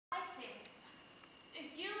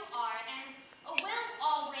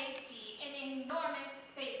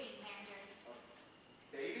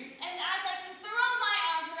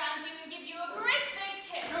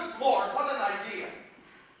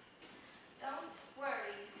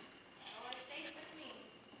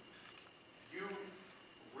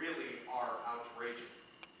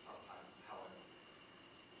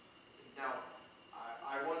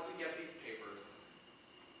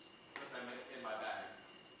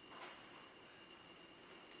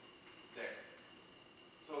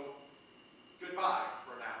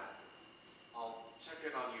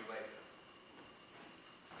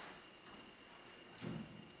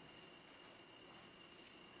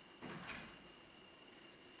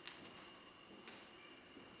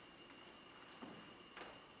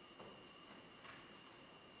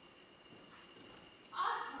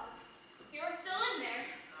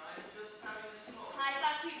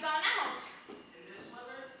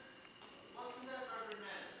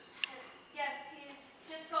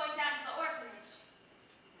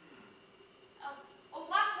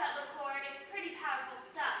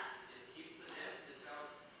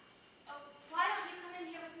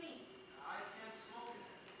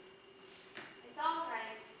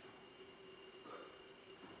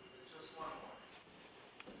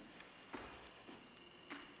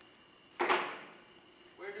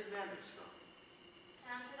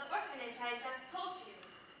I just told you.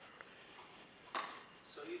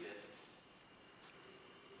 So you did.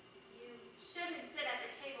 You shouldn't sit at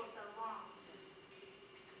the table so long.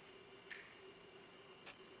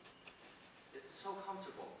 It's so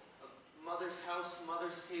comfortable. Mother's house,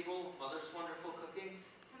 mother's table, mother's wonderful cooking.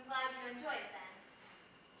 I'm glad you enjoy it then.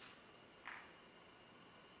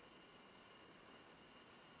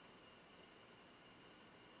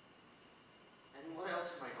 And what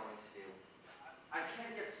else am I going to do? I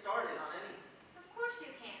can't get started on anything. Of course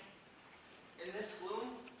you can. In this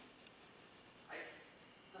gloom,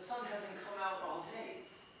 the sun hasn't come out all day.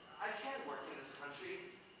 I can't work in this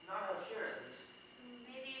country, not out here at least.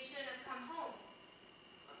 Maybe you shouldn't have come home.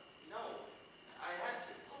 No, I had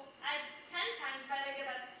to. Well, I'd 10 times rather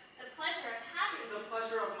give up the pleasure of having you. The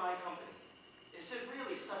pleasure of my company. Is it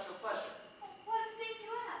really such a pleasure? Well, what a thing to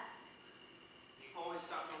ask. You've always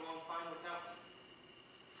gotten along fine without me.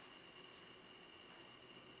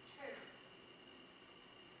 True.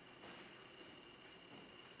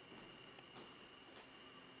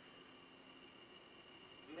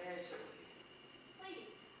 May I sit with you?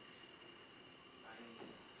 Please. I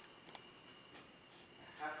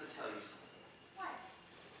have to tell you something. What?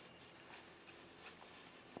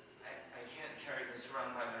 I can't carry this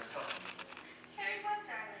around by myself anymore. Carrie, what,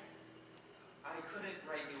 darling? I couldn't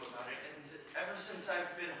write you about it, and ever since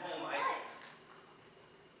I've been home, What?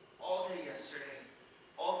 all day yesterday,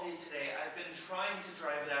 all day today, I've been trying to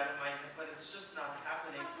drive it out of my head, but it's just not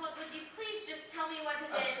happening. Oswald, would you please just tell me what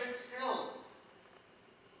it is? Sit still.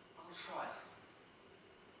 I'll try.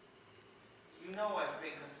 You know I've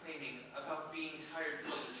been complaining about being tired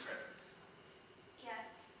from the trip. Yes.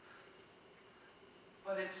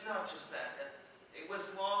 But it's not just that. It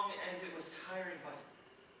was long and it was tiring, but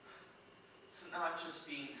it's not just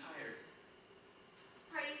being tired.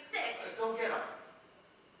 Are you sick? Don't get up.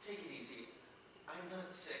 Take it easy. I'm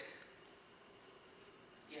not sick.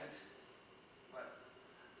 Yet. But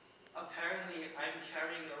apparently I'm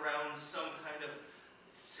carrying around some kind of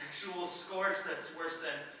sexual scourge that's worse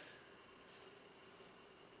than...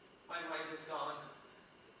 My mind is gone.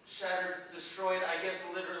 Shattered, destroyed, I guess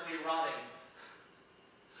literally rotting.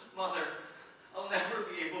 Mother, I'll never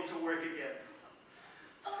be able to work again.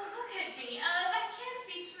 Oh, look at me. That can't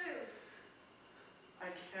be true.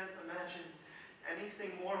 I can't imagine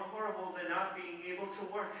anything more horrible than not being able to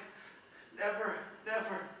work. Never,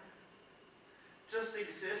 never. Just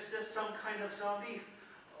exist as some kind of zombie.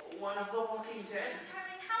 One of the Walking Dead.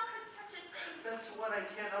 Darling, how could such a thing... That's what I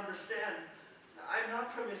can't understand. I'm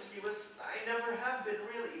not promiscuous. I never have been,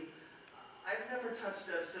 really. I've never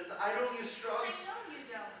touched absinthe. I don't use drugs. I know you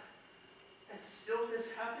don't. And still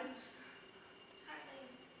this happens?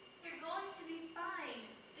 Darling, you're going to be fine.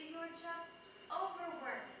 You're just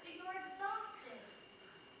overworked. You're exhausted.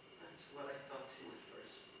 That's what I thought too at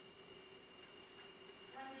first.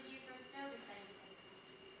 When did you first notice anything?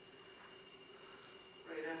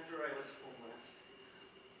 Right after I was home last.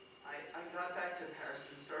 I got back to Paris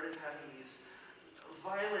and started having these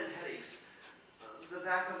violent headaches. The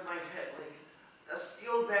back of my head, like a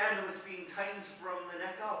steel band was being tightened from the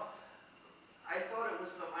neck up. I thought it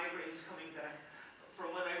was the migraines coming back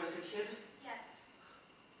from when I was a kid. Yes.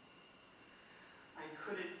 I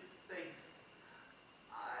couldn't think.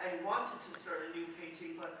 I wanted to start a new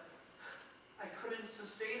painting, but I couldn't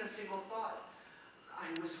sustain a single thought. I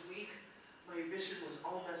was weak. My vision was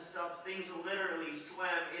all messed up. Things literally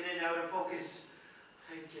swam in and out of focus.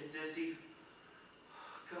 I'd get dizzy.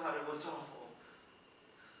 God, it was awful.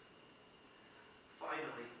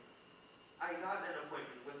 Finally, I got an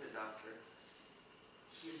appointment with the doctor.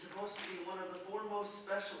 He's supposed to be one of the foremost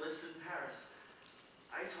specialists in Paris.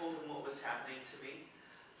 I told him what was happening to me.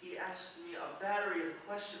 He asked me a battery of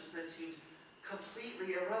questions that seemed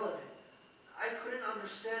completely irrelevant. I couldn't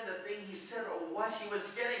understand a thing he said or what he was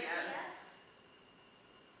getting at. Yes?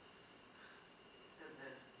 And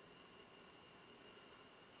then...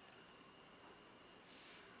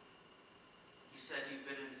 he said you've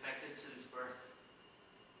been infected since birth.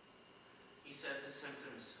 He said the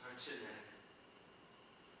symptoms are genetic.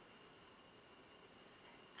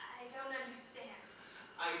 I don't understand.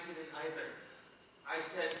 I didn't either. I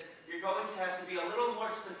said, you're going to have to be a little more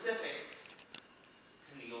specific.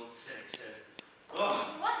 And the old cynic said,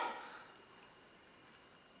 ugh! What?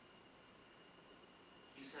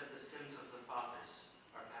 He said the sins of the fathers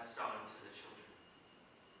are passed on to the children.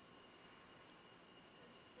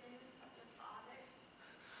 The sins of the fathers?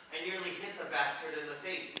 I nearly hit the bastard in the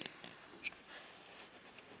face. The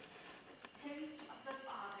sins of the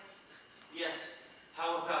fathers. Yes,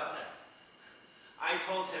 how about that? I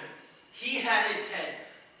told him he had his head.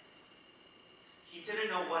 He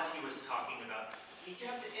didn't know what he was talking about. He He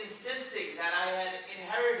kept insisting that I had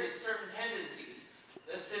inherited certain tendencies,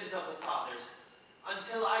 the sins of the fathers,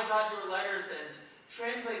 until I got your letters and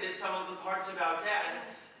translated some of the parts about Dad.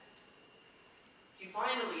 He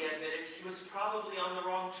finally admitted he was probably on the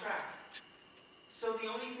wrong track. So the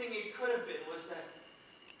only thing it could have been was that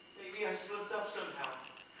maybe I slipped up somehow,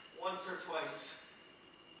 once or twice.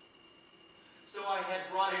 So I had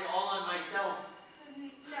brought it all on myself.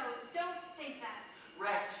 No, don't think that.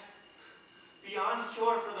 Wrecked. Beyond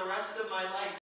cure for the rest of my life.